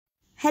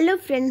Hello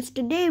friends,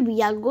 today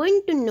we are going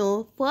to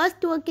know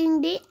first working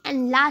day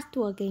and last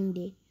working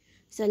day.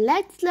 So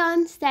let's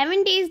learn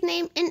 7 days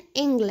name in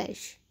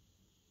English.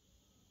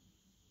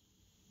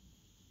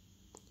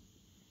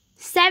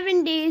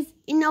 7 days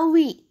in a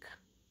week.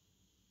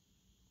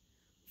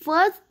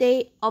 First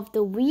day of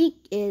the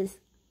week is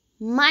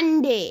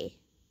Monday.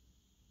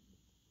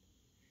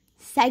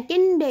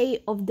 Second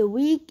day of the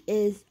week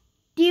is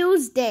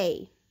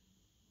Tuesday.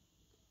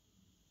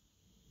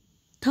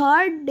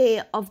 Third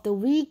day of the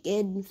week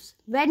is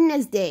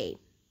Wednesday.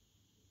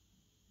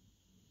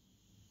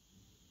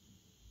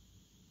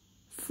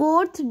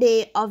 Fourth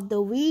day of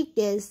the week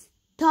is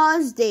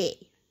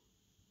Thursday.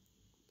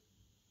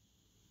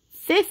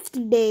 Fifth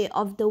day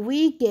of the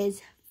week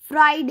is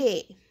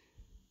Friday.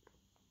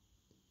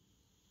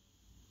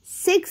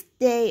 Sixth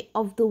day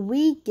of the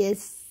week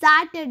is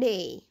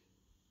Saturday.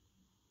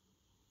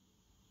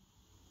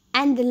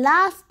 And the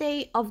last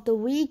day of the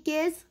week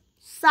is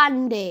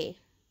Sunday.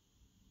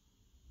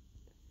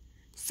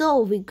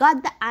 So we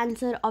got the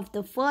answer of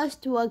the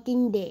first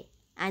working day,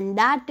 and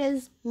that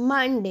is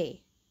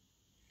Monday.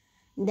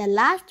 The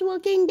last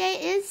working day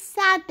is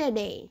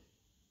Saturday.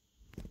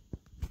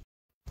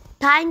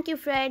 Thank you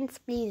friends.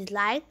 Please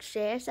like,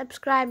 share,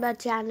 subscribe our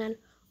channel.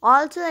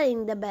 Also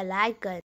ring the bell icon.